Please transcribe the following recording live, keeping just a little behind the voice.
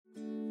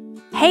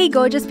Hey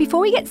gorgeous, before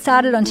we get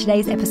started on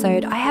today's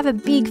episode, I have a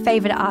big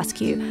favour to ask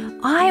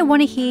you. I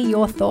want to hear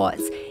your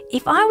thoughts.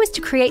 If I was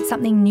to create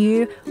something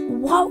new,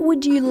 what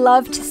would you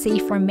love to see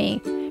from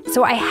me?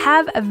 So I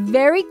have a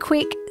very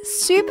quick,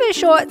 super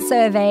short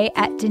survey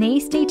at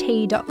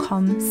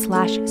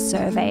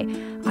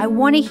denisedt.com/survey. I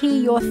want to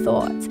hear your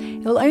thoughts.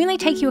 It will only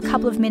take you a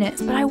couple of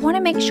minutes, but I want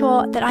to make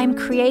sure that I'm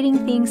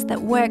creating things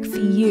that work for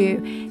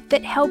you,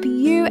 that help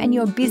you and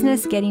your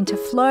business get into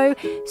flow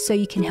so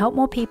you can help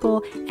more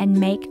people and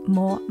make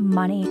more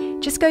money.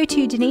 Just go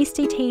to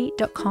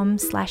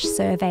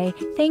denisedt.com/survey.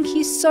 Thank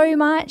you so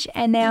much.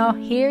 And now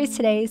here is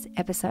today's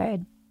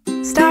episode.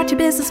 Start your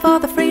business for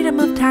the freedom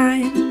of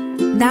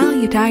time. Now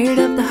you're tired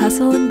of the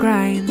hustle and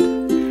grind.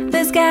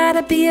 There's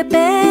gotta be a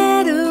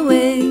better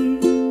way.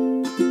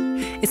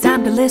 It's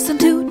time to listen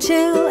to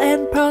Chill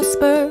and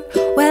Prosper.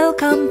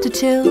 Welcome to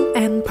Chill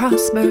and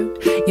Prosper.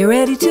 You're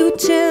ready to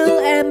chill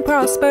and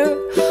prosper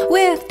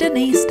with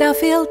Denise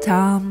Duffield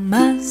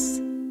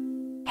Thomas.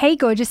 Hey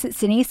gorgeous,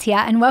 it's Denise here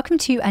and welcome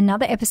to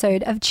another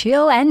episode of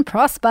Chill and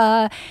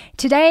Prosper.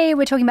 Today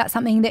we're talking about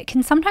something that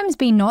can sometimes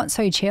be not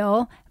so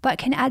chill but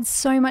can add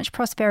so much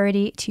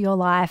prosperity to your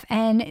life,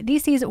 and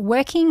this is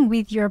working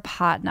with your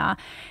partner.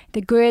 The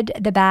good,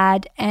 the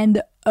bad and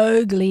the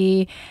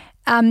ugly.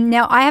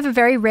 Now, I have a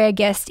very rare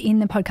guest in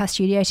the podcast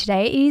studio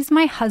today. It is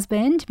my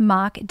husband,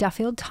 Mark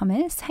Duffield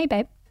Thomas. Hey,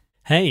 babe.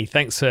 Hey,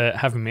 thanks for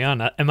having me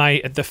on. Am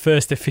I the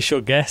first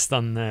official guest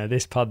on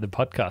this part of the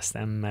podcast?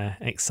 I'm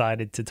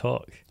excited to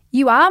talk.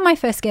 You are my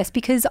first guest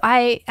because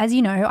as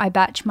you know, I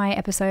batch my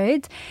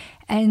episodes.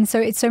 And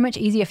so it's so much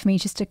easier for me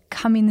just to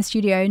come in the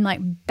studio and like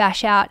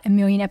bash out a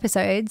million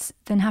episodes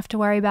than have to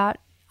worry about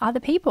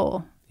other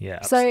people. Yeah,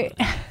 absolutely.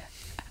 So,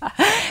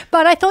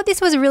 but I thought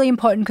this was really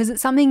important because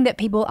it's something that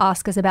people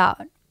ask us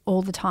about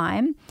all the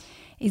time,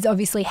 is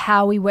obviously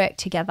how we work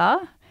together,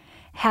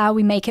 how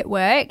we make it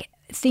work,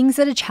 things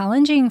that are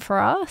challenging for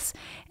us,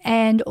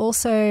 and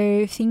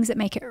also things that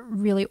make it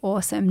really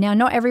awesome. Now,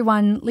 not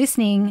everyone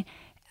listening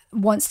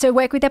wants to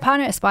work with their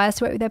partner, aspires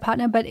to work with their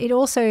partner, but it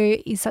also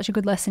is such a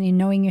good lesson in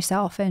knowing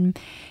yourself and,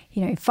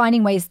 you know,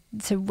 finding ways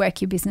to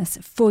work your business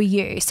for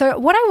you. So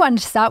what I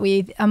wanted to start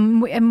with,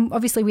 and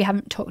obviously we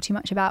haven't talked too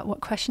much about what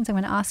questions I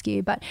want to ask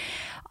you, but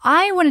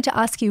I wanted to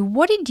ask you,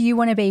 what did you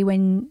want to be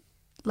when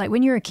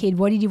you were a kid?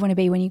 What did you want to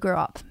be when you grew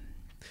up?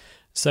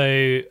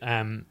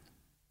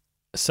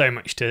 So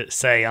much to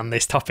say on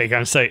this topic.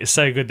 I'm so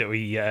good that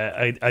we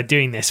are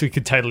doing this. We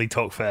could totally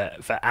talk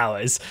for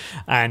hours.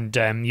 And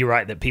you're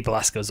right that people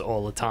ask us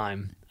all the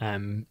time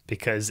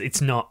because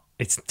it's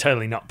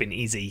totally not been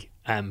easy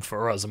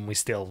for us, and we're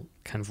still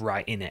kind of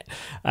right in it.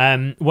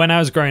 When I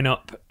was growing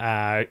up,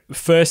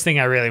 first thing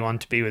I really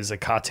wanted to be was a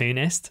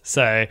cartoonist.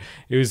 So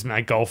it was my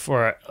goal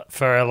for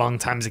a long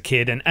time as a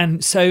kid,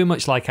 and so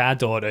much like our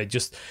daughter,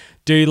 just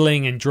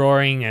doodling and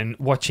drawing and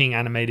watching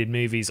animated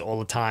movies all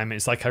the time.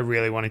 It's like I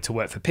really wanted to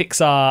work for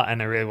Pixar,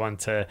 and I really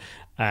wanted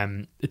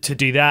to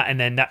do that. And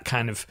then that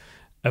kind of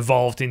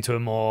evolved into a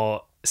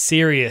more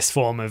serious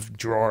form of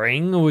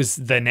drawing. Was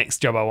the next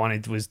job I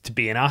wanted was to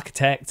be an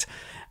architect,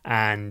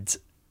 and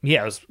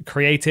yeah, I was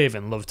creative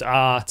and loved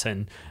art,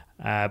 and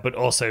but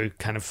also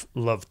kind of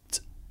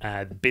loved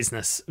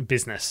business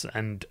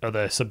and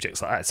other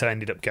subjects like that. So I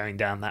ended up going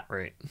down that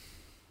route.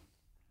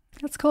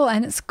 That's cool.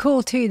 And it's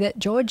cool too that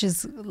George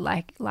is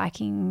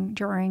liking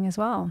drawing as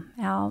well,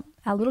 our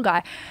little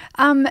guy.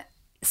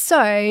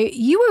 So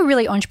you were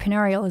really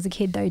entrepreneurial as a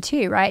kid though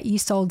too, right? You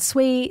sold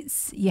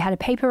sweets, you had a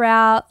paper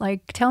route.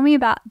 Like, tell me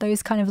about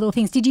those kind of little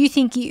things. Did you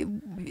think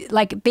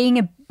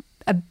being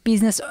a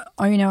business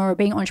owner or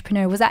being an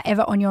entrepreneur, was that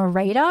ever on your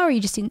radar or you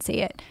just didn't see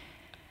it?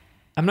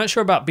 I'm not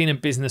sure about being a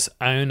business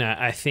owner.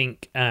 I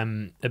think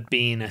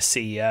being a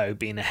CEO,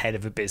 being a head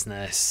of a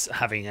business,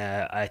 having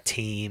a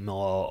team,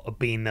 or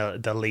being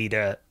the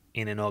leader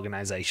in an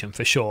organization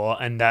for sure.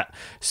 And that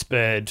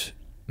spurred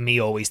me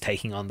always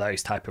taking on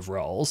those type of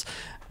roles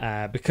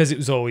because it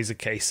was always a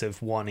case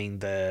of wanting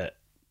the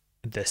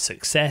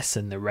success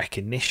and the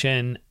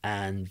recognition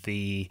and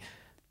the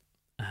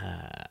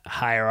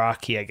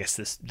hierarchy, I guess,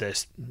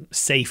 the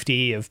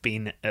safety of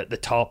being at the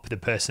top, the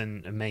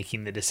person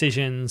making the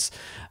decisions.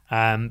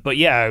 But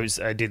yeah,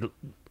 I did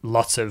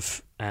lots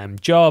of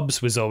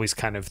jobs, was always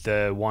kind of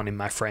the one in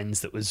my friends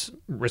that was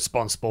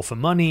responsible for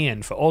money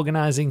and for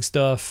organizing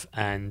stuff,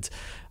 and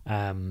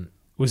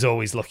was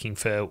always looking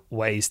for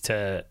ways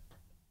to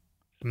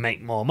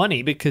make more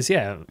money because,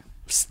 yeah,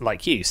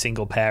 like you,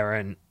 single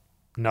parent,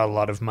 not a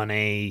lot of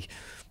money,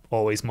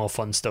 always more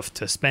fun stuff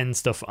to spend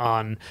stuff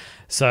on.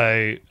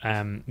 So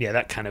yeah,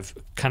 that kind of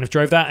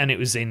drove that. And it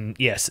was in,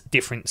 yes,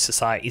 different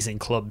societies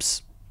and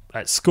clubs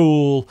at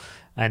school,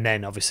 and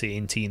then obviously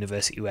into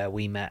university where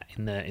we met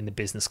in the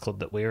business club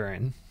that we were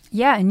in.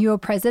 Yeah, and you were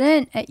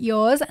president at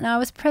yours and I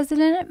was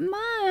president at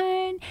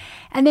mine.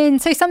 And then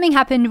so something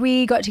happened.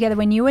 We got together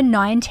when you were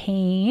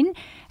 19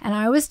 and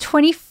I was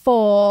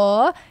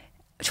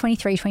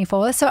 23,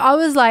 24. So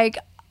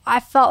I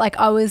felt like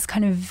I was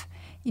kind of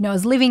you know, I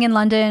was living in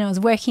London, I was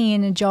working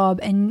in a job,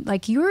 and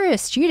like you were a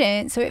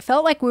student. So it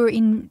felt like we were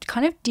in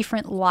kind of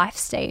different life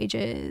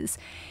stages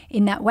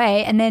in that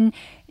way. And then,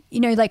 you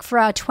know, like for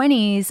our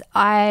 20s,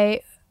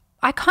 I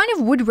kind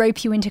of would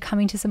rope you into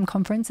coming to some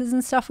conferences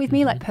and stuff with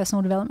me, like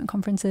personal development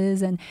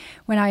conferences. And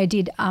when I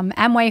did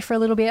Amway for a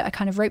little bit, I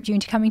kind of roped you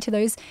into coming to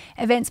those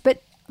events.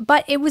 But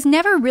it was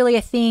never really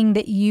a thing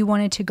that you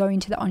wanted to go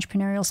into the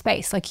entrepreneurial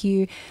space. Like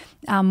you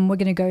were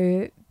going to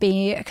go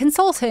be a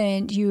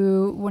consultant,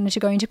 you wanted to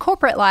go into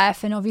corporate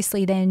life, and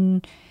obviously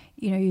then,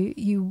 you know,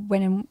 you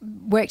went and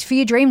worked for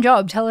your dream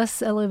job. Tell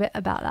us a little bit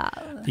about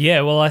that.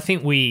 Yeah, well, I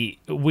think we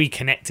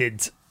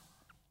connected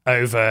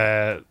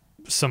over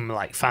some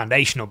like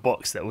foundational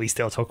books that we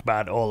still talk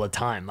about all the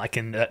time. Like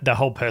in the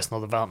whole personal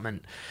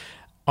development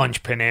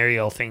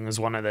entrepreneurial thing was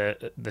one of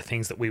the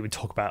things that we would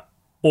talk about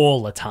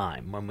all the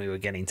time when we were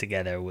getting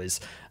together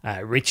was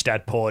Rich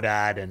Dad Poor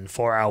Dad and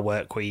 4-Hour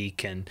Work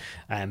Week and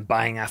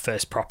buying our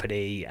first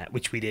property,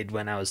 which we did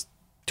when I was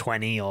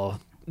 20 or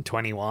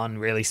 21.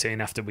 Really soon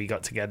after we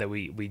got together,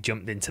 we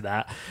jumped into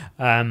that.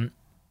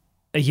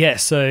 Yeah,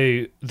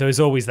 so there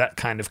was always that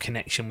kind of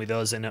connection with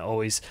us, and it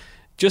always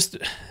just...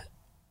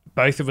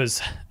 Both of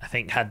us, I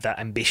think, had that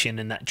ambition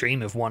and that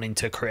dream of wanting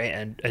to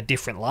create a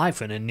different life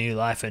and a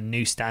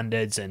new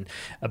standards and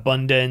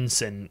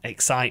abundance and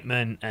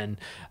excitement. And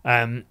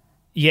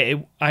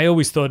I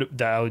always thought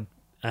that I would,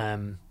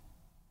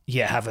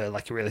 have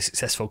a really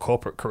successful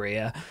corporate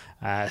career.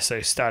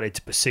 So started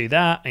to pursue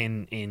that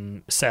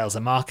in sales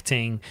and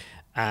marketing.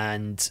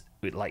 And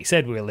like you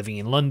said, we were living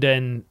in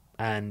London,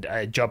 and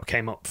a job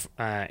came up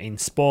in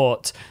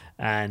sport.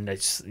 And I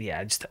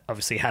just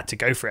obviously had to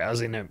go for it. I was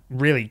in a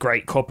really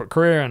great corporate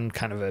career and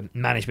kind of a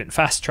management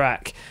fast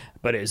track,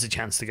 but it was a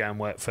chance to go and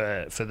work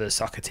for the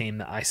soccer team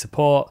that I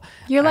support.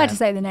 You're allowed to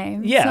say the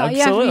name. Yeah,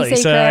 absolutely.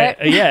 So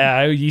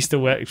I used to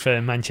work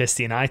for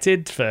Manchester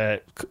United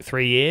for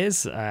 3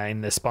 years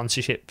in the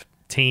sponsorship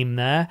team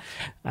there,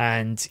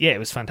 and yeah, it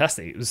was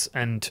fantastic.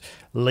 And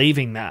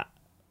leaving that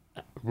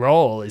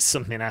role is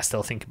something I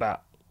still think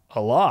about a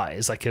lot.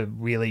 Is like a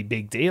really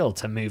big deal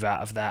to move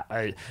out of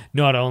that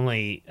not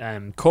only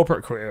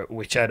corporate career,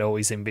 which I'd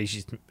always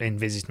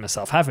envisaged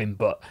myself having,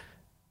 but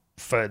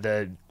for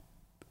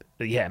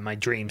my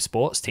dream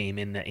sports team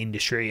in the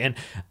industry.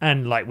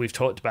 And like we've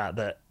talked about,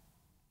 that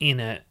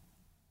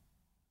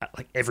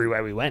like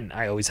everywhere we went,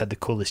 I always had the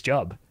coolest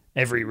job.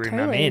 Every room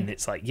I'm in,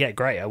 it's like, yeah,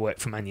 great, I work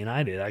for Man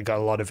United. I got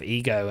a lot of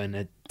ego and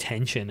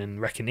attention and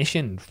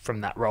recognition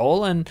from that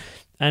role,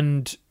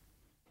 and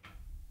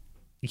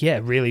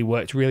yeah, really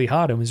worked really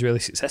hard and was really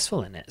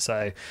successful in it.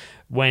 So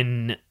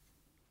when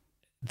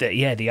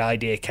the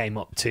idea came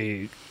up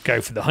to go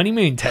for the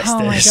honeymoon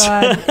testers. Oh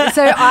my God.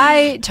 So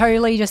I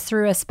totally just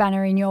threw a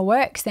spanner in your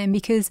works then,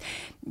 because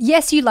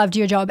yes, you loved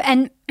your job.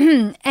 And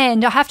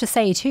I have to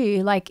say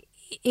too, like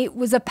it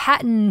was a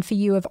pattern for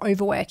you of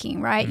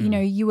overworking, right? You know,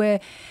 you were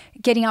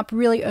getting up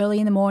really early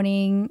in the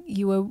morning,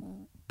 you were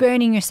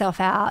burning yourself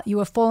out, you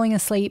were falling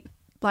asleep.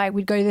 Like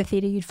we'd go to the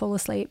theatre, you'd fall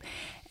asleep.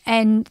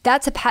 And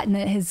that's a pattern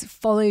that has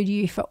followed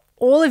you for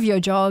all of your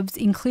jobs,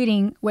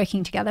 including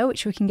working together,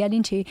 which we can get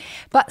into.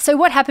 But so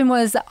what happened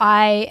was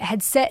I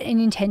had set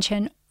an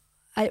intention,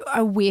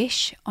 a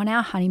wish on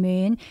our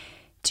honeymoon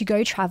to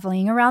go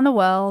traveling around the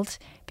world,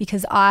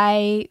 because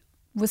I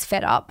was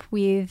fed up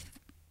with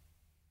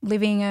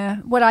living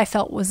what I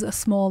felt was a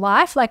small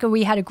life. Like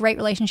we had a great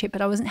relationship,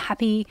 but I wasn't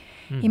happy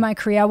in my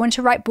career. I wanted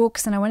to write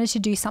books and I wanted to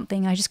do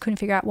something. I just couldn't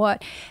figure out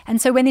what.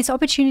 And so when this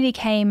opportunity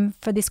came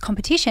for this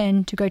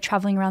competition to go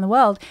traveling around the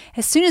world,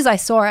 as soon as I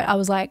saw it, I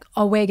was like,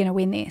 oh, we're going to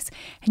win this.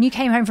 And you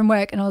came home from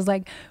work and I was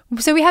like,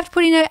 so we have to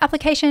put in an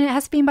application. It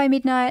has to be in by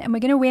midnight and we're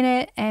going to win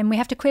it and we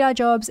have to quit our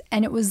jobs.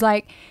 And it was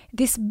like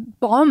this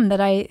bomb that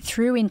I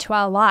threw into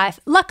our life.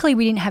 Luckily,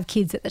 we didn't have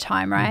kids at the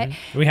time, right?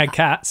 We had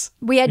cats.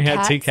 We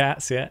had 2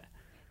 cats, yeah.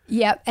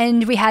 Yep,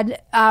 and we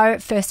had our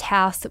first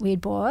house that we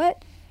had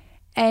bought.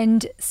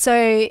 And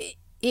so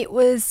it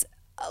was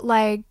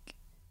like,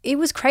 it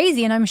was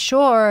crazy. And I'm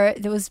sure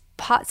there was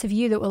parts of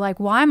you that were like,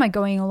 why am I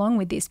going along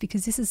with this?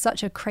 Because this is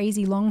such a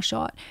crazy long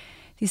shot.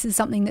 This is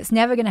something that's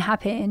never going to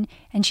happen.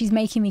 And she's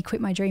making me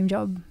quit my dream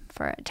job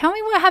for it. Tell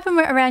me what happened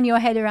around your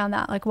head around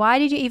that. Like, why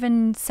did you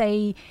even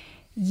say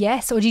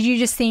yes? Or did you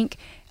just think,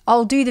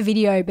 I'll do the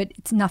video,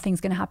 but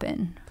nothing's going to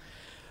happen?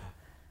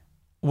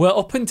 Well,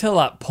 up until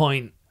that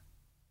point,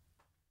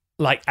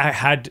 like I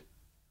had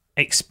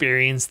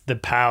experienced the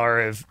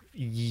power of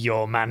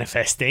your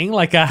manifesting.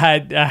 Like I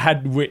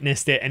had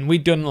witnessed it, and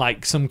we'd done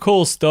like some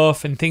cool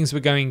stuff and things were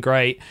going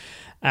great.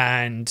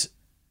 And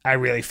I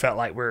really felt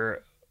like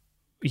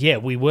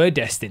we were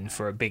destined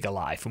for a bigger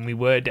life and we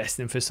were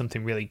destined for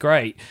something really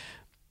great.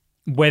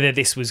 Whether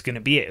this was going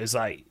to be it was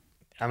like,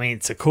 I mean,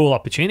 it's a cool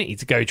opportunity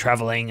to go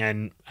traveling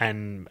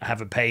and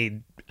have a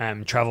paid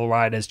travel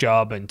writer's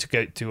job and to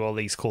go do all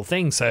these cool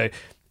things. So it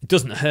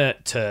doesn't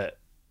hurt to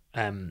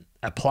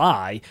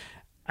apply.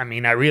 I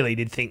mean, I really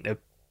did think the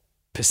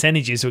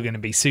percentages were going to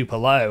be super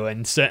low,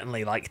 and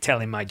certainly like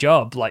telling my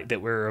job like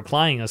that we were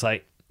applying, I was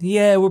like,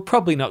 yeah, we're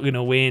probably not going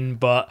to win,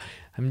 but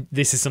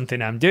this is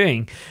something I'm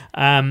doing.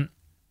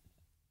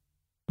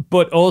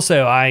 But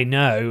also I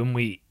know,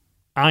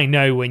 I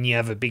know when you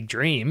have a big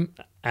dream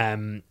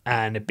and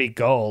a big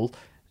goal,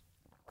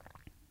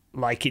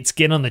 like it's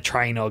get on the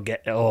train or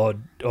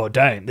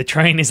don't. The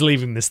train is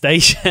leaving the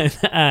station,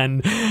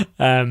 and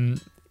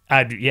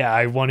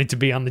I wanted to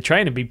be on the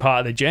train and be part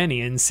of the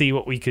journey and see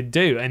what we could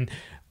do. And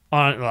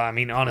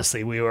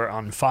honestly, we were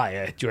on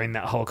fire during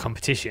that whole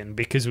competition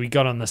because we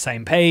got on the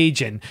same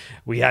page and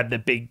we had the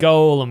big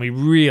goal and we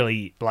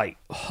really like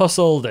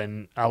hustled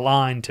and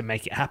aligned to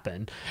make it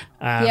happen.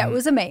 Yeah, it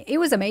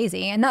was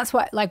amazing. And that's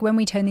what, like, when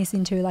we turn this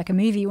into like a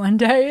movie one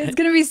day, it's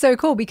going to be so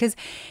cool because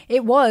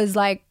it was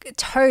like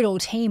total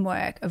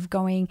teamwork of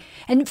going.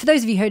 And for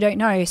those of you who don't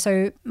know,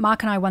 so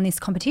Mark and I won this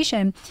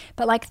competition,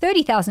 but like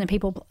 30,000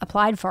 people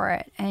applied for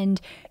it. And,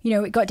 you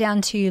know, it got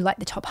down to like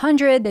the top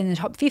 100, then the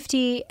top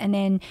 50, and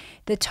then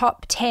the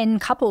top 10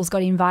 couples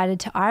got invited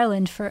to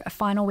Ireland for a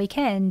final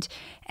weekend.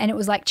 And it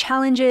was like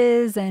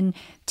challenges and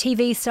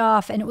TV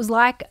stuff. And it was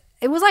like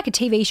a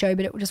TV show,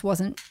 but it just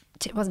wasn't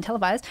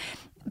televised.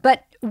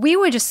 But we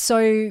were just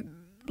so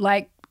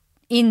like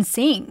in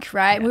sync,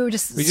 right? Yeah. We were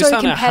just so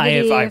on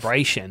competitive. A higher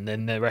vibration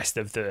than the rest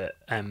of the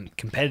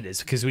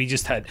competitors because we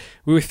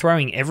were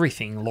throwing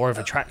everything law of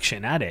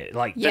attraction at it.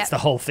 Like that's the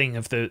whole thing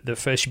of the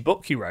first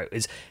book you wrote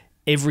is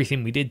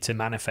everything we did to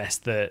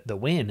manifest the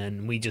win.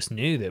 And we just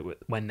knew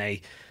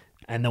that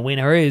and the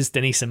winner is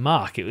Denise and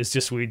Mark. It was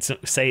just, we'd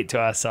say it to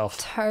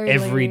ourselves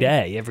every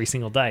day, every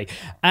single day.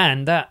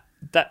 And that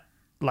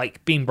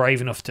like being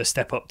brave enough to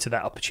step up to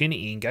that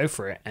opportunity and go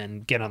for it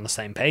and get on the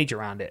same page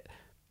around it.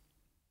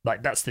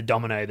 Like that's the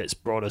domino that's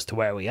brought us to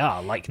where we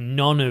are. Like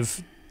none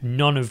of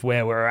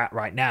where we're at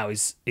right now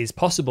is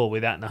possible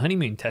without the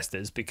honeymoon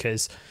testers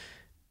because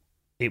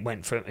it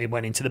went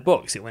into the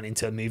books, it went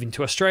into moving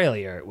to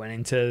Australia, it went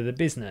into the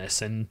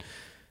business and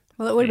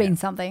well, it would have been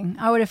something.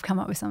 I would have come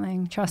up with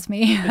something, trust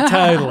me.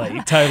 Totally.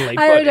 I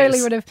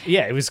totally would have.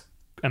 Yeah, it was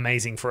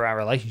amazing for our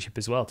relationship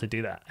as well to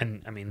do that.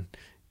 And I mean,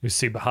 it was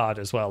super hard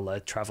as well,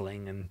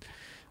 traveling and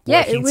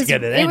working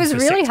together then. It was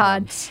really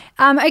hard.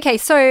 Okay,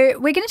 so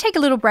we're going to take a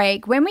little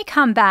break. When we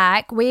come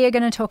back, we are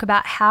going to talk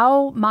about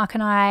how Mark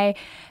and I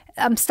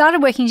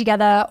started working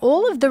together,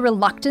 all of the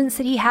reluctance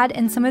that he had,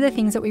 and some of the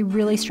things that we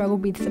really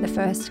struggled with for the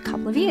first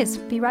couple of years.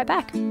 Be right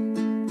back.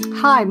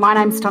 Hi, my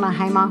name's Donna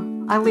Hamer.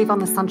 I live on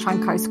the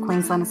Sunshine Coast,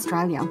 Queensland,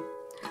 Australia.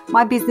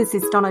 My business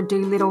is Donna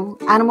Doolittle,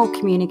 Animal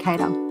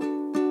Communicator.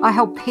 I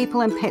help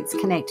people and pets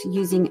connect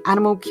using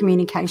animal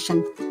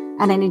communication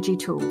and energy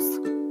tools.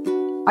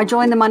 I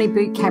joined the Money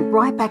Bootcamp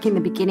right back in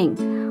the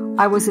beginning.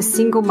 I was a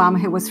single mum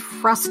who was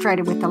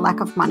frustrated with the lack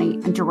of money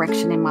and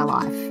direction in my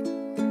life.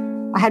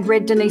 I had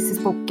read Denise's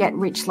book, Get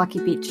Rich, Lucky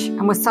Bitch,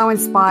 and was so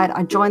inspired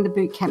I joined the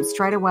bootcamp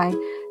straight away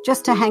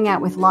just to hang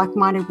out with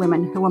like-minded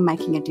women who were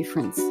making a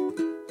difference.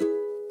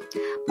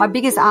 My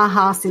biggest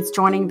aha since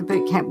joining the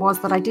bootcamp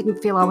was that I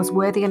didn't feel I was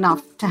worthy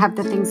enough to have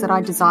the things that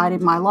I desired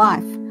in my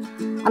life,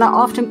 and I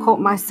often caught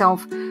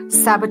myself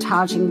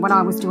sabotaging when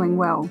I was doing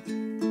well.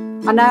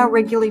 I now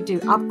regularly do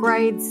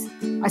upgrades,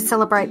 I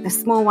celebrate the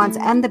small ones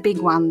and the big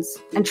ones,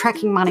 and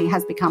tracking money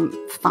has become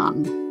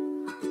fun.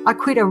 I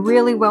quit a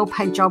really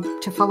well-paid job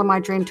to follow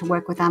my dream to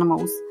work with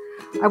animals.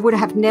 I would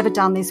have never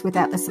done this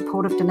without the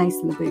support of Denise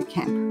and the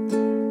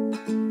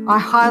bootcamp. I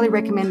highly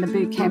recommend the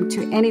bootcamp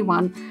to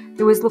anyone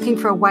who is looking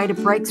for a way to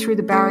break through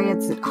the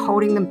barriers that are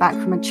holding them back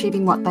from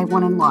achieving what they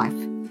want in life.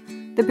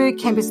 The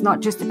bootcamp is not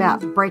just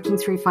about breaking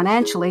through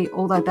financially,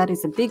 although that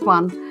is a big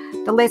one.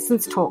 The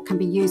lessons taught can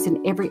be used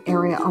in every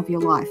area of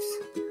your life.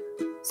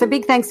 So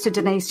big thanks to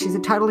Denise. She's a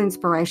total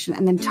inspiration,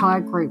 and the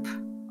entire group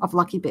of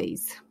Lucky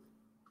Bees.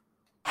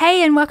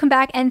 Hey, and welcome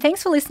back, and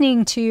thanks for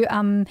listening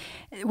to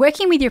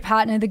Working with Your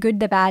Partner, the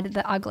Good, the Bad,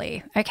 the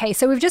Ugly. Okay,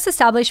 so we've just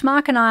established,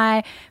 Mark and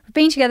I, we've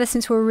been together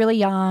since we were really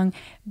young.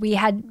 We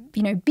had,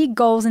 big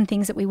goals and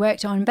things that we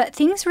worked on, but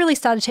things really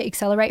started to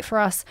accelerate for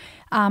us.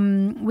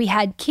 We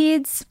had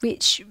kids,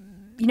 which,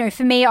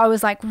 for me, I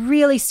was like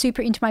really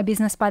super into my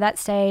business by that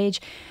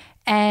stage.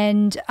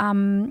 And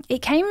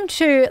it came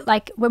to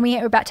like when we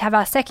were about to have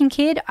our second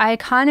kid, I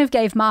kind of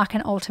gave Mark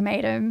an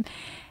ultimatum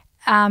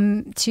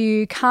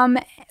to come,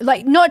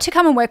 not to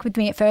come and work with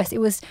me at first. It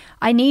was,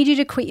 I need you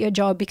to quit your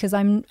job because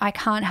I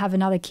can't have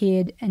another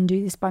kid and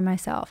do this by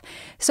myself.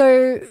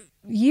 So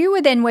you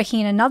were then working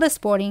in another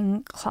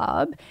sporting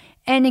club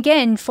and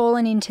again,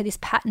 fallen into this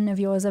pattern of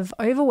yours of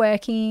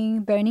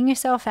overworking, burning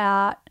yourself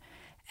out.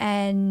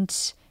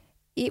 And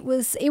it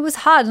was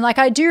hard. And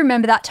I do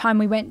remember that time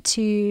we went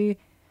to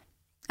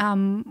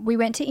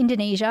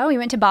Indonesia. We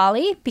went to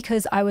Bali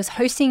because I was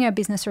hosting a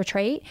business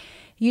retreat.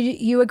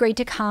 You agreed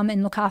to come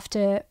and look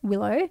after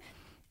Willow,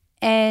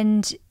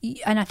 and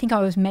I think I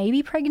was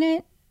maybe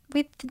pregnant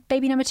with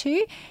baby number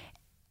 2,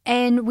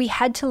 and we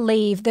had to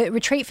leave. The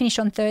retreat finished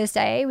on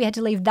Thursday. We had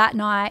to leave that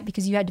night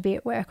because you had to be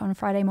at work on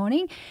Friday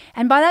morning.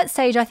 And by that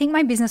stage, I think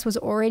my business was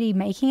already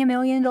making $1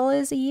 million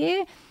a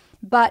year,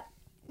 but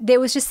there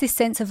was just this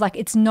sense of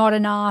it's not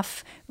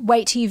enough.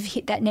 Wait till you've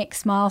hit that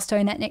next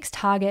milestone, that next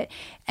target.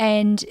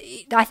 And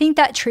I think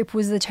that trip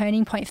was the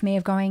turning point for me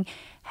of going,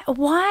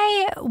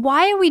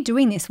 why are we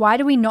doing this? Why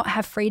do we not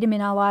have freedom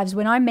in our lives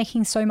when I'm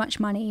making so much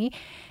money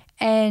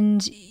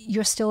and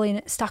you're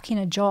still stuck in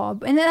a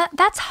job? And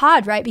that's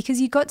hard, right?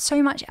 Because you got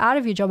so much out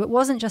of your job. It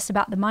wasn't just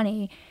about the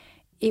money.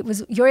 It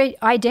was your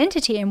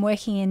identity and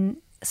working in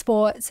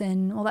sports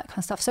and all that kind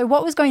of stuff. So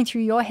what was going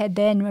through your head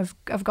then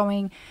of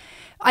going,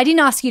 I didn't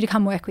ask you to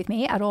come work with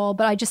me at all,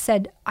 but I just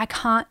said, I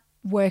can't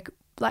work,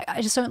 like,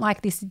 I just don't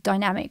like this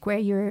dynamic where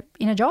you're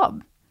in a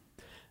job.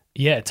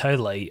 Yeah,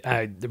 totally.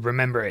 I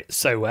remember it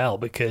so well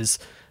because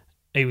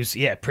it was,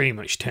 pretty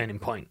much turning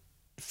point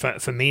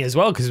for me as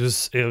well,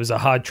 because it was a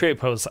hard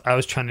trip. I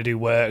was trying to do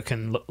work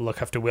and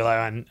look after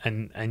Willow,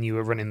 and you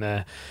were running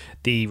the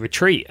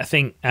retreat. I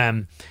think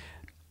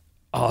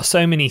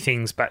so many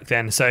things back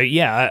then. So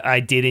yeah, I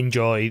did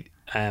enjoy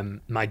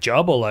my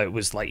job, although it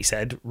was, like you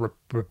said,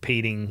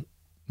 repeating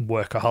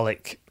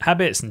workaholic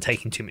habits and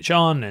taking too much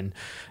on,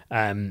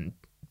 and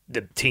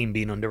the team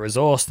being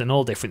under-resourced and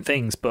all different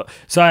things. But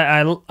so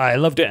I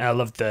loved it. And I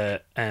loved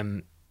the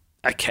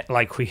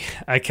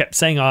I kept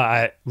saying,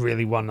 I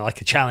really want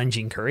like a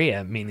challenging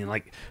career, meaning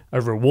like a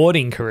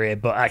rewarding career,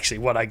 but actually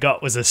what I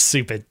got was a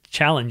super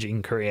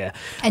challenging career.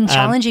 And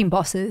challenging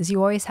bosses. You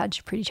always had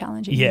pretty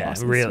challenging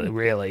bosses. Yeah,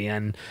 really.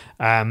 And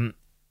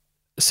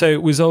so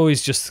it was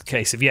always just a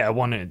case of, I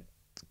want to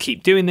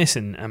keep doing this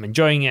and I'm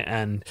enjoying it,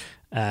 and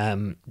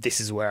this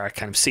is where I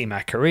kind of see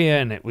my career,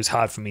 and it was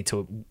hard for me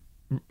to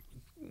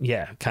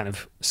kind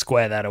of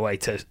square that away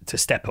to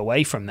step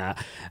away from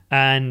that.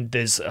 And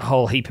there's a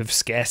whole heap of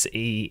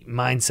scarcity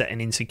mindset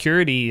and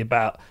insecurity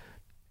about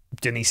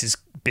Denise's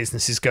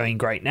business is going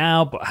great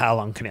now, but how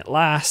long can it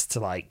last?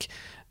 Like,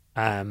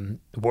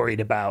 worried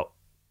about,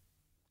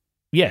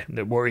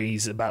 the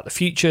worries about the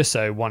future.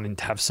 So wanting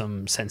to have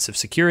some sense of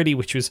security,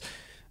 which was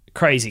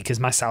crazy because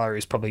my salary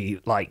is probably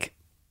like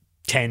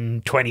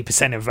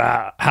 10-20% of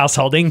our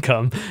household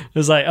income. It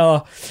was like,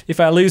 if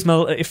I lose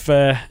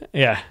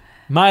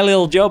my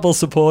little job will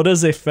support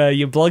us if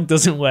your blog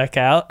doesn't work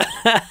out.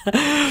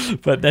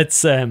 But that's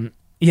so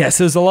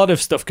there's a lot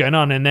of stuff going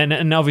on,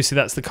 and obviously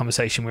that's the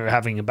conversation we were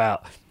having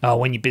about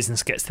when your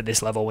business gets to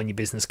this level, when your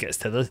business gets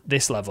to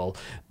this level.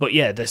 But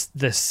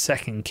the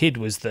second kid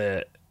was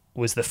the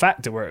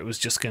factor where it was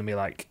just going to be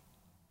like,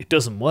 it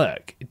doesn't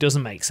work. It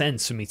doesn't make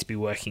sense for me to be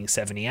working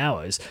 70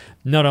 hours.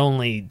 Not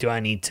only do I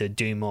need to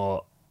do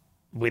more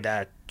with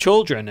our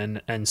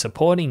children and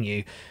supporting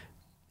you,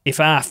 if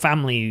our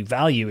family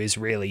value is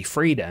really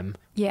freedom,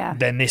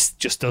 then this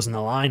just doesn't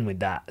align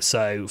with that.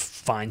 So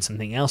find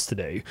something else to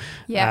do.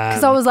 Yeah,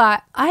 because I was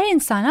like, I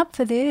didn't sign up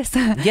for this.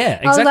 Yeah,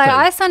 exactly. I was like,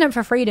 I signed up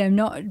for freedom,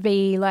 not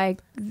be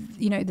like,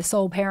 the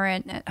sole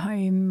parent at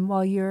home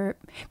while you're...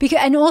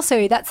 And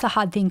also, that's the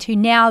hard thing too.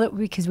 Now that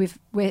because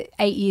we're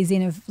 8 years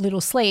in of little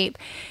sleep,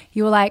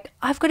 you were like,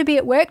 I've got to be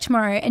at work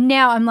tomorrow. And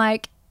now I'm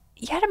like,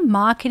 you had a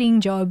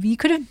marketing job. You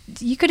could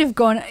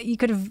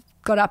have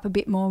got up a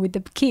bit more with the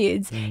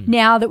kids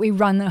now that we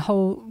run the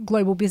whole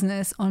global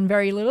business on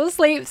very little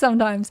sleep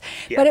sometimes.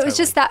 But it was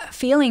just that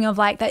feeling of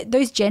like that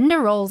those gender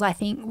roles, I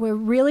think, were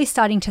really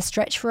starting to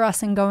stretch for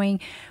us and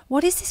going,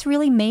 what does this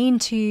really mean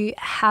to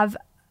have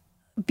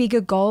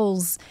bigger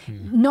goals,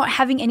 not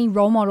having any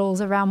role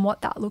models around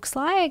what that looks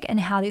like and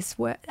how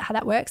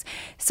that works.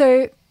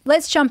 So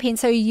let's jump in.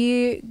 So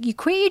you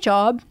quit your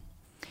job.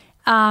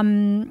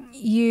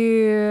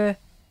 You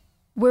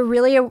were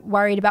really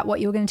worried about what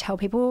you were going to tell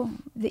people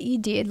that you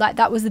did. Like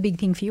that was the big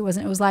thing for you,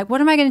 wasn't it? It was like, what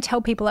am I going to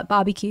tell people at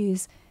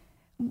barbecues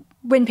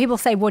when people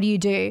say, what do you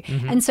do?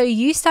 And so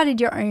you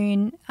started your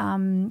own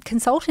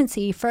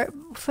consultancy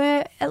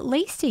for at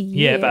least a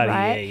year, about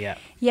right? a year,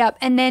 Yep.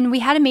 And then we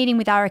had a meeting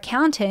with our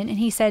accountant and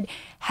he said,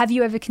 have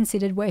you ever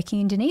considered working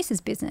in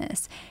Denise's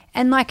business?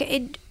 And like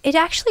it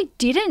actually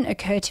didn't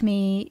occur to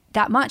me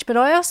that much, but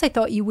I also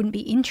thought you wouldn't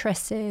be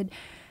interested.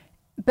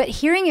 But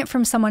hearing it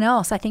from someone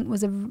else, I think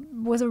was a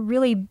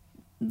really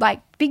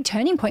like big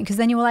turning point, because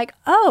then you were like,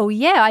 oh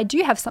yeah, I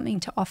do have something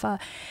to offer,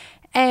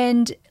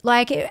 and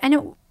like it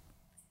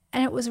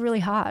was really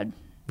hard.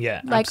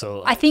 Yeah, like,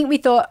 absolutely. I think we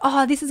thought,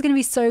 oh, this is going to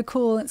be so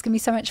cool. It's going to be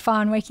so much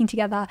fun working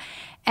together,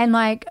 and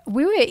like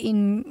we were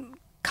in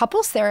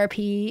couples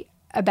therapy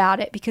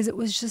about it because it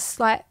was just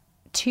like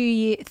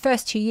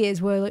first 2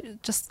 years were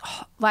just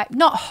like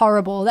not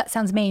horrible. That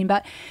sounds mean,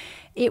 but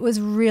it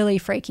was really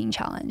freaking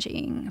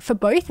challenging for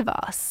both of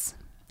us.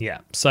 Yeah,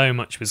 so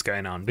much was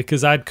going on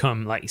because I'd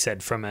come, like you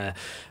said, from a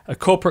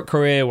corporate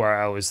career where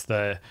I was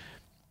the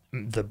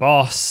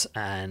boss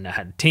and I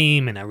had a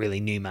team and I really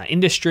knew my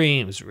industry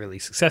and it was really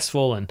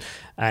successful, and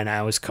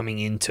I was coming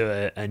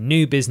into a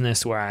new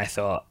business where I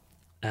thought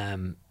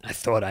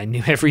I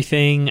knew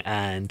everything,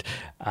 and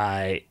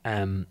I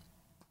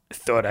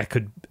thought I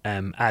could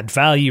add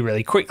value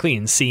really quickly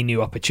and see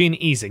new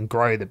opportunities and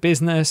grow the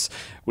business,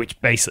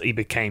 which basically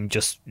became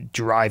just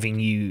driving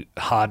you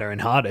harder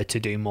and harder to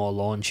do more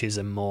launches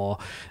and more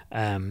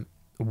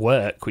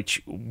work,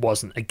 which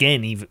wasn't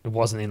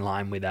in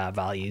line with our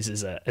values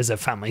as a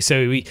family.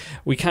 So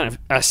we kind of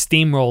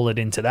steamrolled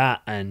into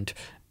that, and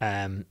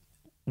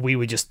we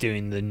were just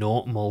doing the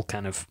normal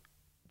kind of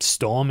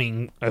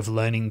storming of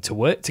learning to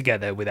work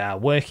together with our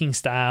working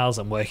styles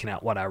and working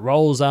out what our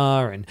roles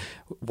are and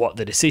what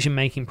the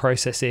decision-making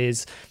process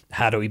is.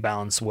 How do we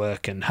balance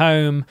work and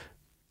home?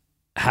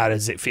 How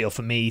does it feel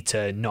for me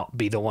to not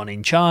be the one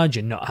in charge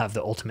and not have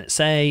the ultimate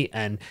say?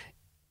 And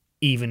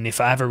even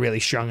if I have a really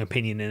strong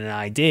opinion and an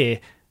idea,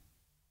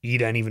 you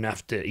don't even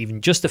have to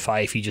even justify.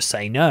 If you just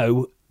say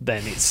no,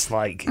 then it's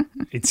like,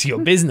 it's your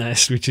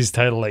business, which is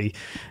totally,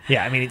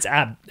 I mean, it's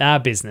our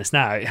business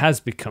now. It has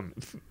become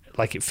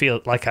like,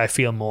 I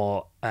feel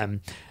more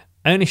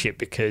ownership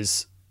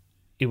because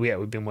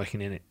we've been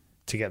working in it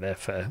together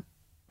for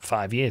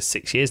 5 years,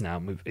 6 years now.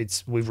 And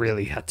we've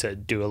really had to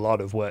do a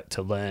lot of work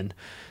to learn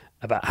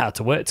about how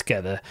to work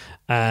together.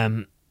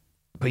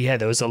 But yeah,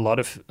 there was a lot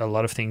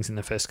of things in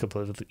the first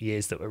couple of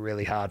years that were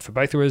really hard for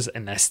both of us,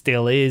 and there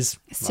still is.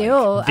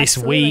 Still, like, this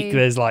absolutely. week,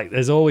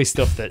 there's always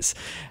stuff that's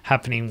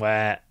happening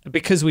where,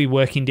 because we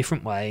work in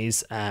different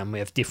ways, we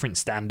have different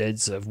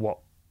standards of what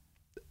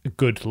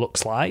good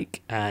looks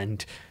like,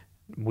 and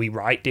we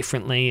write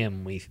differently,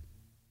 and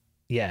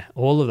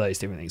all of those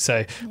different things.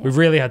 So we've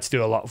really had to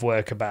do a lot of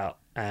work about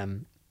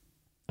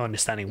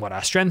understanding what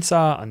our strengths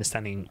are,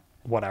 understanding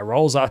what our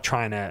roles are,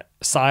 trying to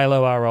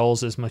silo our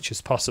roles as much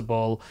as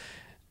possible.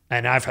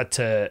 And I've had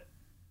to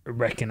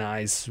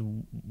recognize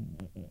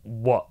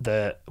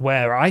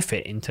where I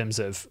fit in terms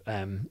of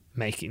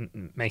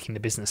making the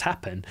business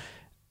happen,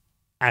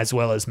 as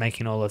well as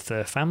making all of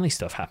the family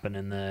stuff happen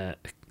in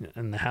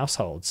the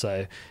household.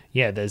 So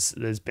yeah,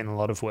 there's been a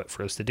lot of work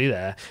for us to do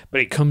there.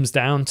 But it comes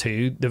down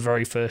to the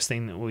very first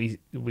thing that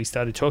we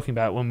started talking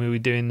about when we were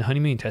doing the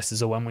honeymoon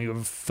testers, or when we were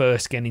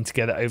first getting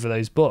together over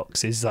those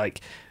books, is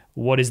like,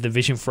 what is the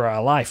vision for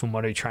our life and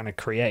what are we trying to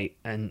create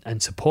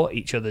and support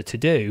each other to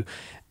do?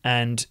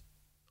 And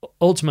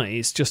ultimately,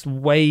 it's just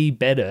way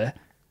better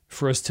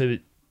for us to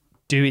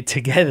do it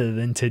together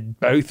than to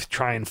both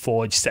try and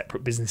forge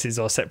separate businesses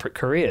or separate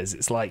careers.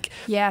 It's like,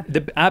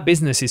 our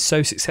business is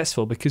so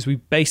successful because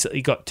we've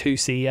basically got two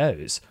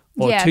CEOs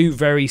or two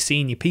very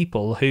senior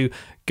people who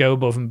go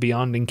above and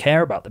beyond and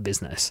care about the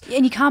business.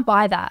 And you can't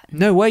buy that.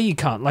 No way you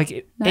can't.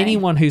 Like,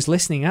 anyone who's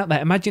listening out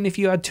there, imagine if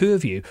you had two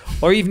of you,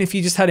 or even if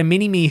you just had a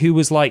mini-me who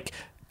was like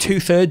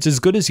 2/3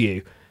 as good as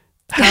you.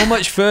 How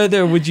much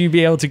further would you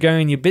be able to go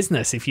in your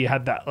business if you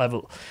had that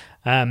level?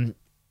 So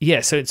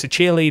it's a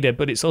cheerleader,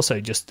 but it's also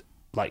just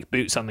like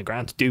boots on the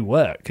ground to do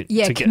work, to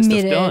get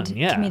stuff done.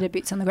 Committed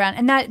boots on the ground.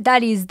 And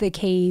that is the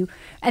key.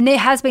 And there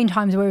has been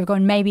times where we've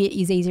gone, maybe it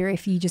is easier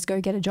if you just go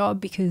get a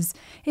job, because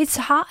it's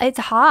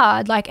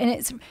hard. Like,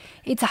 and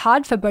it's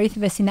hard for both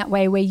of us in that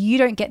way, where you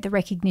don't get the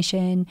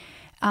recognition.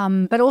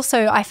 But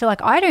also I feel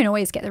like I don't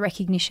always get the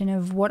recognition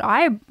of what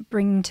I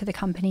bring to the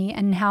company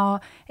and how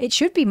it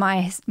should be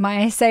my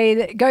say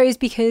that goes,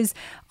 because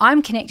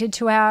I'm connected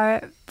to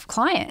our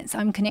clients.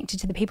 I'm connected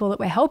to the people that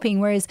we're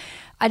helping. Whereas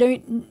I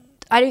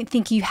don't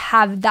think you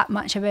have that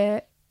much of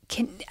a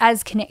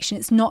as connection.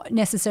 It's not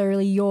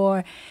necessarily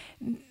your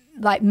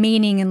like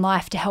meaning in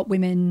life to help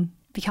women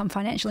become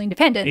financially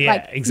independent. Yeah,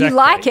 like, exactly. You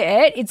like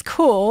it, it's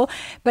cool,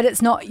 but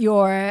it's not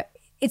your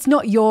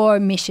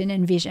mission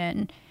and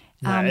vision.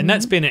 No, and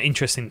that's been an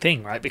interesting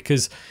thing, right?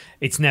 Because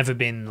it's never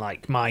been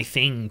like my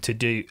thing to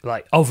do.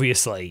 Like,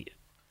 obviously,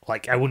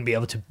 like, I wouldn't be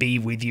able to be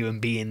with you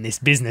and be in this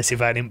business if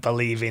I didn't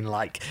believe in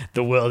like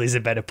the world is a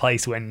better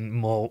place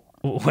when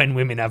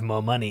women have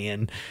more money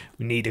and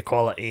we need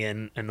equality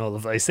and all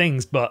of those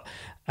things. But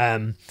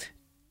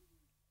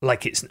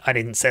like, I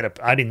didn't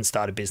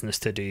start a business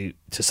to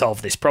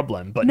solve this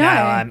problem, but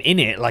now I'm in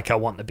it. Like, I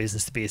want the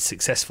business to be as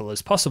successful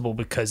as possible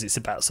because it's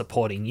about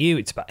supporting you.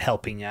 It's about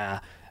helping our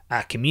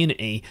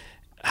community,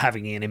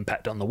 having an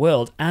impact on the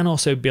world, and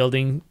also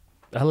building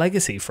a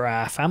legacy for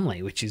our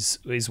family, which is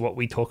what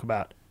we talk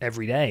about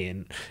every day.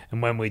 And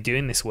when we're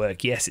doing this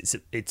work, yes,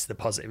 it's the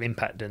positive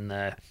impact and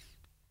the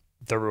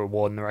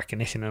reward and the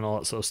recognition and all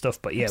that sort of stuff.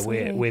 But yeah,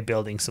 Absolutely. we're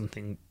building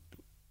something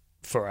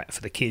for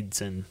the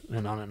kids and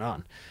on and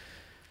on.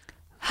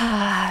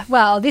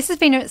 Well, this has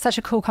been such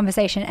a cool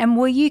conversation. And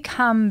will you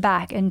come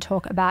back and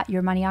talk about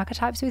your money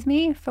archetypes with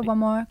me for one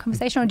more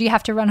conversation, or do you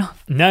have to run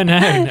off? No.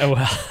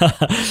 Well,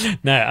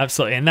 no,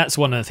 absolutely. And that's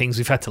one of the things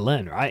we've had to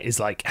learn, right?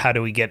 Is like, how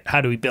do we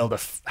build a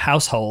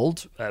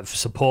household of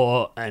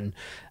support and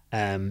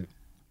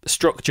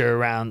structure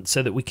around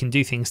so that we can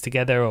do things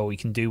together, or we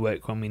can do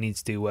work when we need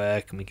to do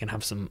work, and we can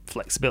have some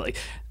flexibility.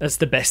 That's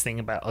the best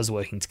thing about us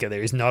working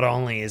together, is not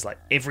only is like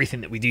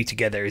everything that we do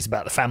together is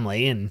about the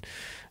family and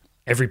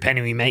every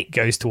penny we make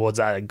goes towards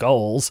our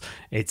goals.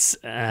 It's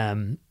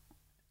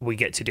we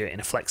get to do it in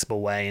a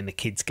flexible way, and the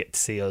kids get to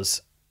see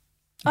us,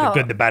 the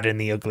good, the bad, and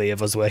the ugly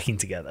of us working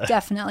together.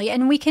 Definitely.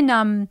 And we can,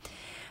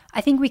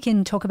 I think we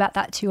can talk about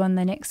that too on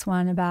the next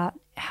one, about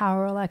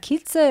how all our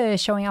kids are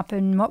showing up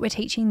and what we're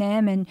teaching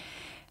them. And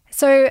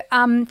so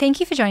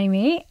thank you for joining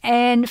me.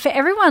 And for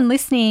everyone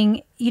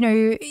listening,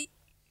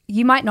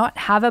 you might not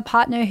have a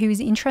partner who's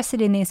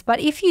interested in this, but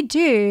if you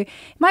do,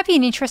 it might be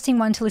an interesting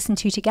one to listen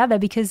to together,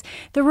 because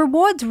the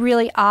rewards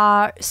really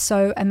are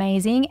so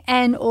amazing.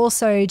 And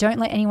also, don't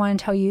let anyone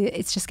tell you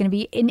it's just going to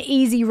be an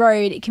easy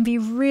road. It can be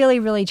really,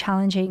 really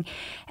challenging.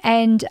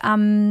 And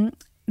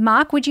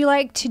Mark, would you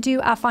like to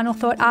do our final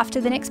thought after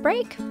the next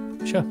break?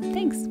 Sure.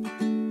 Thanks.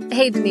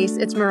 Hey, Denise,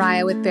 it's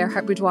Mariah with Bear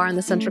Heart Boudoir on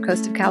the Central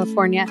Coast of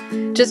California.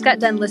 Just got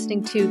done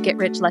listening to Get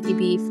Rich Lucky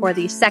Bee for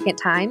the second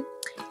time.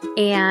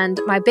 And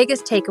my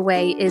biggest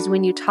takeaway is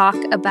when you talk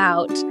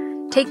about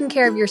taking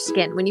care of your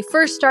skin. When you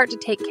first start to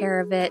take care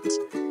of it,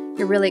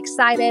 you're really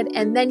excited,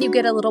 and then you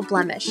get a little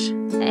blemish.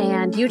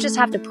 And you just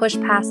have to push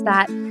past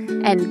that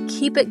and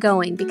keep it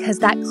going, because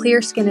that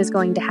clear skin is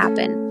going to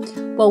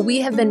happen. Well,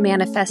 we have been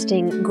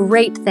manifesting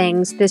great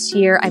things. This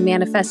year, I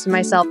manifested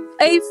myself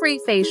a free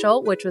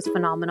facial, which was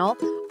phenomenal,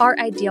 our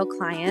ideal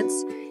clients,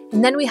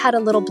 and then we had a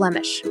little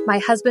blemish. My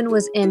husband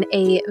was in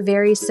a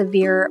very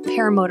severe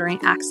paramotoring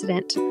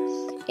accident,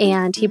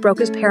 and he broke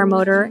his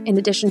paramotor in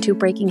addition to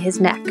breaking his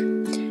neck.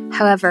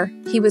 However,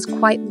 he was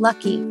quite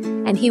lucky,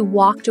 and he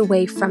walked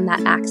away from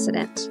that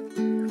accident.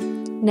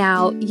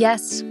 Now,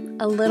 yes,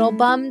 a little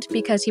bummed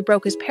because he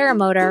broke his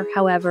paramotor.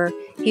 However,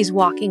 he's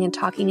walking and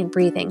talking and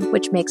breathing,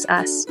 which makes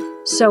us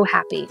so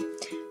happy.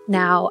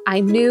 Now, I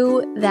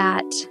knew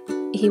that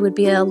he would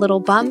be a little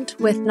bummed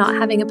with not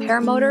having a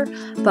paramotor,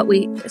 but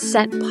we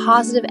sent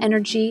positive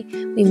energy,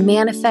 we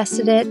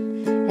manifested it,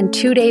 and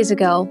 2 days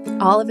ago,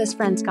 all of his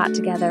friends got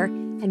together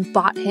and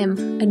bought him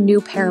a new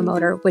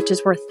paramotor, which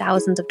is worth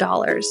thousands of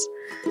dollars.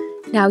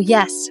 Now,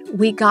 yes,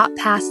 we got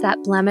past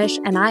that blemish,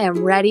 and I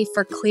am ready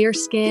for clear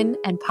skin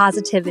and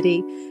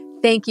positivity.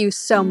 Thank you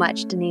so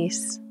much,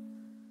 Denise.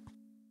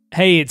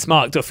 Hey, it's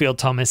Mark Duffield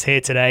Thomas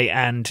here today,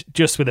 and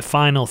just with a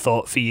final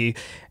thought for you.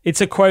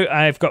 It's a quote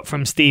I've got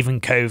from Stephen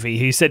Covey,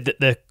 who said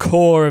that the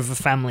core of a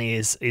family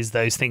is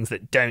those things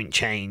that don't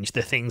change,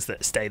 the things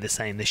that stay the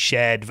same, the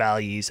shared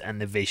values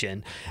and the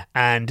vision.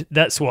 And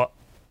that's what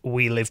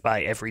we live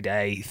by every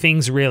day.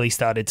 Things really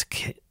started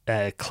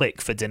to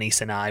click for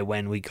Denise and I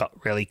when we got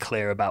really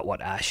clear about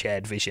what our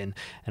shared vision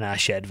and our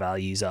shared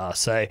values are.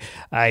 So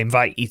I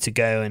invite you to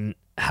go and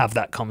have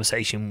that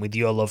conversation with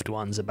your loved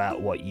ones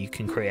about what you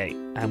can create,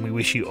 and we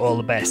wish you all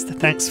the best.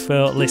 Thanks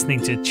for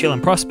listening to Chill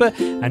and Prosper,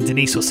 and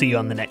Denise will see you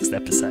on the next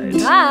episode.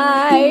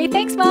 Bye.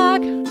 Thanks,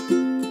 Mark.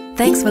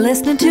 Thanks for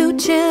listening to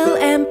Chill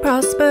and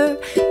Prosper.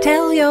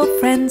 Tell your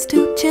friends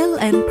to chill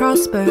and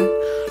prosper.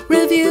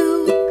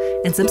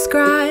 Review and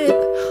subscribe.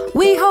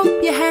 We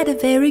hope you had a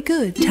very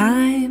good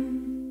time.